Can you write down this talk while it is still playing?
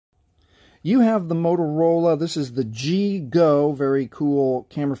You have the Motorola, this is the G Go, very cool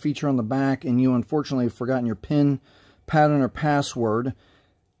camera feature on the back, and you unfortunately have forgotten your PIN, pattern, or password.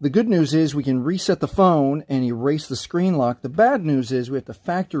 The good news is we can reset the phone and erase the screen lock. The bad news is we have to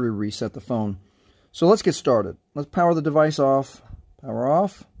factory reset the phone. So let's get started. Let's power the device off. Power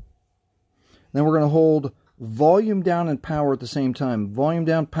off. Then we're going to hold volume down and power at the same time. Volume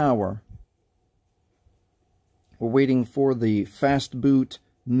down, power. We're waiting for the fast boot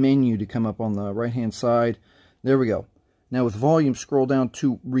menu to come up on the right hand side. There we go. Now with volume, scroll down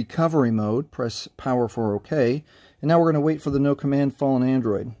to recovery mode, press power for OK, and now we're going to wait for the no command fallen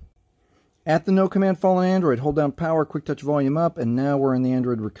Android. At the no command fallen Android, hold down power, quick touch volume up, and now we're in the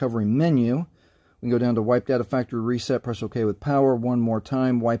Android recovery menu. We can go down to wipe data factory reset, press OK with power. One more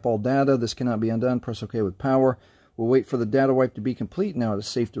time, wipe all data. This cannot be undone, press OK with power. We'll wait for the data wipe to be complete. Now it is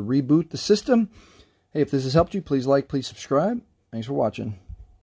safe to reboot the system. Hey, if this has helped you, please like, please subscribe. Thanks for watching.